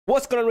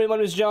What's going on, everybody? My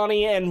name is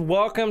Johnny, and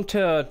welcome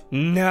to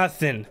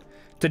nothing.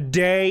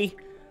 Today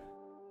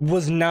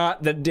was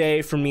not the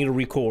day for me to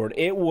record.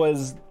 It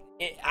was...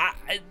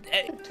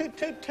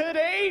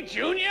 Today,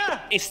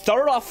 Junior? It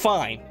started off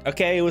fine,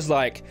 okay? It was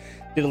like,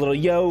 did a little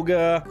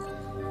yoga.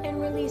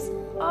 And release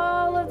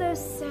all of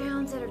those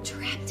sounds that are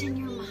trapped in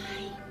your mind.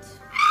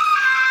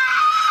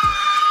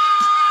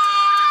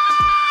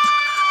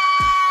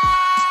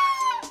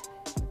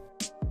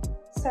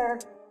 Sir,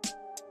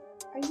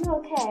 are you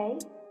okay?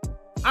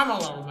 I'm a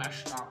little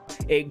messed up.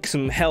 Ate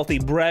some healthy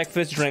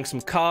breakfast, drank some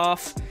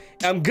coffee.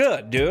 I'm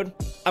good, dude.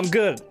 I'm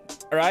good,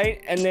 all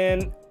right? And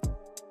then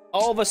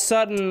all of a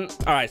sudden,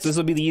 all right, so this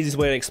will be the easiest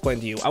way to explain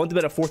to you. I went to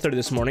bed at 4:30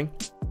 this morning.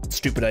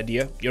 Stupid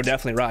idea. You're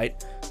definitely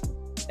right.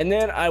 And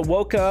then I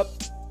woke up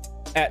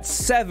at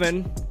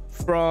 7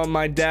 from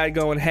my dad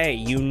going, hey,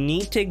 you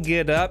need to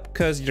get up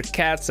because your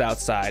cat's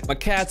outside. My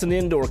cat's an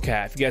indoor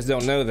cat, if you guys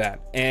don't know that,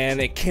 and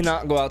it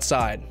cannot go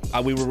outside.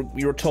 We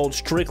were told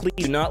strictly,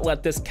 do not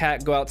let this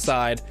cat go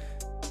outside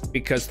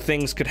because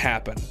things could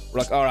happen. We're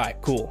like, all right,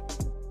 cool.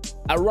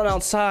 I run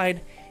outside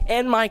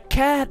and my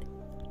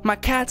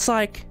cat's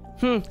like,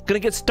 gonna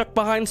get stuck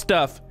behind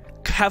stuff.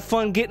 Have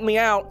fun getting me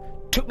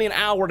out. Took me an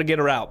hour to get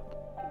her out.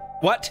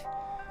 What?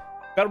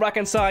 Got her back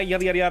inside,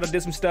 yada yada yada,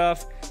 did some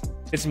stuff.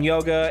 Did some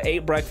yoga,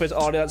 ate breakfast,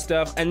 all that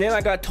stuff. And then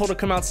I got told to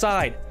come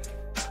outside.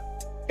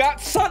 Got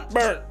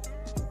sunburnt.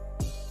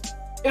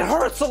 It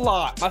hurts a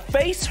lot. My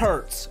face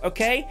hurts,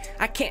 okay?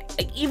 I can't,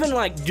 even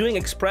like doing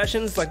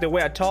expressions, like the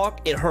way I talk,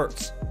 it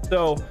hurts.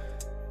 So,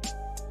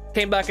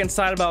 came back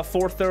inside about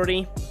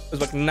 4:30. It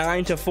was like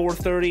 9 to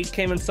 4:30.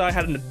 Came inside,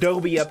 had an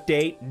Adobe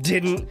update.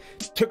 Didn't.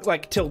 Took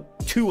like till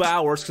 2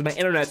 hours because my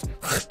internet's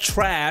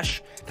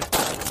trash.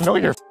 Know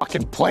your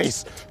fucking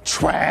place,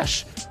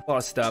 trash. A lot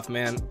of stuff,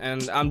 man,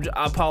 and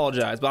I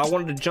apologize, but I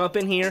wanted to jump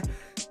in here,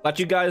 let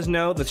you guys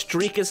know the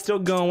streak is still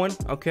going.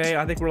 Okay,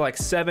 I think we're like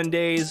 7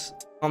 days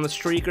on the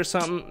streak or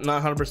something,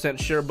 not 100%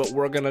 sure, but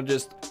we're gonna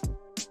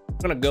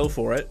go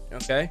for it.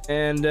 Okay,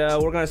 and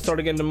we're gonna start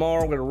again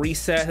tomorrow. We're gonna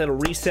reset, hit a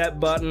reset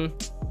button,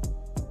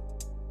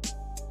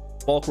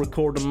 bulk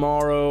record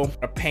tomorrow.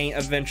 I'll paint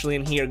eventually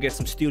in here, get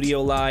some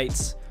studio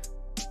lights.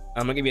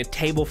 I'm gonna give you a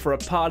table for a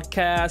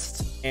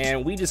podcast,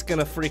 and we just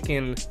gonna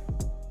freaking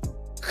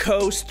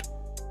coast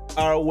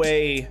our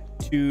way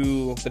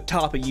to the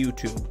top of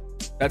YouTube.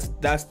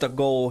 That's the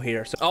goal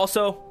here. So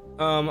also,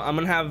 I'm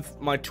gonna have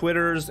my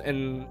Twitters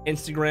and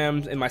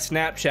Instagrams and my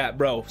Snapchat,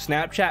 bro.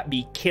 Snapchat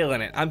be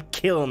killing it. I'm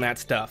killing that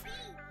stuff.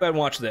 Go ahead and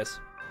watch this.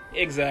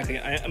 Exactly.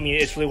 I mean,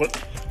 it's really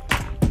what.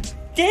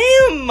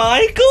 Damn,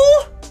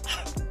 Michael!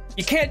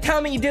 You can't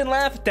tell me you didn't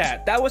laugh at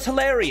that. That was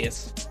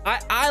hilarious.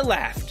 I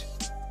laughed.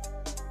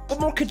 What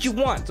more could you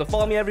want? So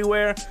follow me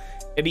everywhere.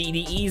 It'd be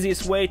the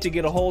easiest way to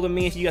get a hold of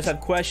me if you guys have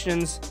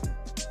questions.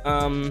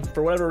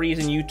 For whatever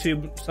reason,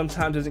 YouTube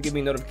sometimes doesn't give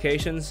me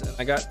notifications.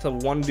 I got to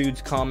one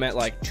dude's comment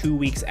like 2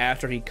 weeks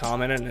after he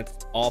commented, and it's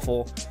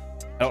awful.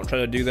 I don't try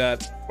to do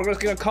that. We're just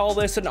gonna call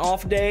this an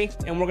off day,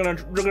 and we're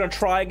gonna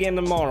try again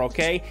tomorrow,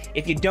 okay?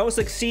 If you don't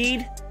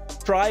succeed,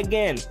 try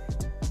again.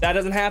 If that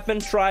doesn't happen,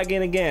 try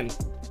again.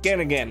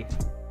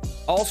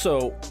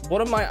 Also,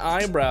 one of my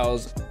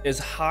eyebrows is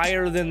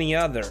higher than the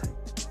other.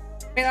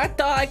 Man, I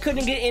thought I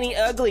couldn't get any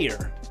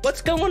uglier.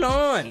 What's going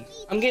on?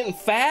 I'm getting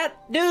fat?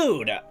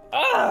 Dude,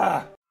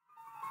 ah!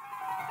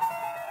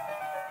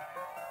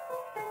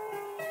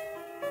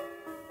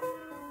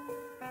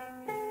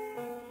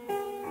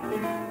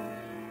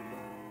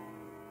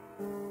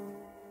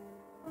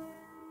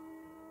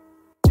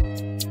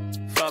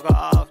 Fuck her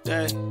off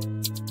day,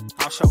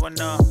 I'm showing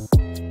up.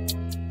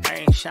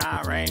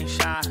 Rain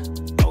shine,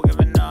 no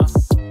giving up.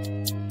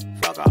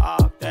 Fuck her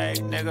off day,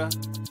 nigga,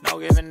 no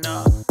giving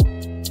up.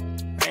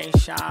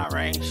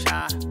 Rain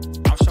shine,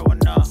 I'm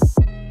showing up.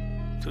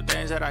 Two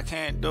things that I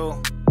can't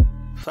do,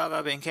 fuck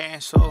up and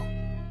cancel.